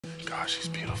gosh, she's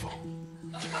beautiful.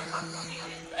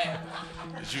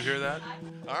 Did you hear that?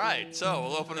 All right, so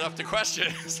we'll open it up to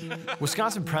questions.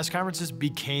 Wisconsin press conferences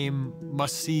became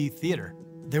must-see theater.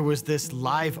 There was this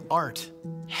live art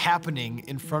happening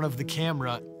in front of the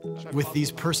camera with these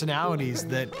personalities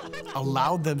that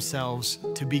allowed themselves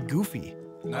to be goofy.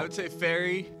 I would say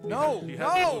Ferry. No,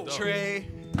 no, Trey.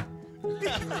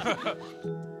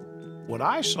 What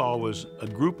I saw was a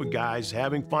group of guys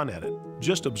having fun at it,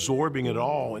 just absorbing it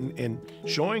all and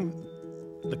showing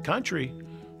the country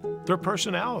their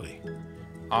personality.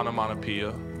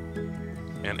 Onomatopoeia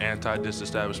and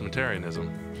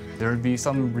anti-disestablishmentarianism. There would be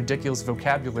some ridiculous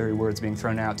vocabulary words being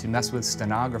thrown out to mess with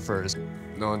stenographers.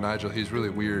 No, Nigel, he's really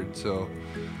weird, so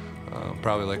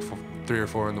probably like 3 or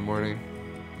 4 in the morning.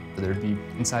 There'd be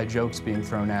inside jokes being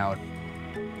thrown out.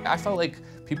 I felt like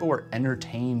people were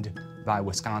entertained by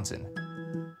Wisconsin.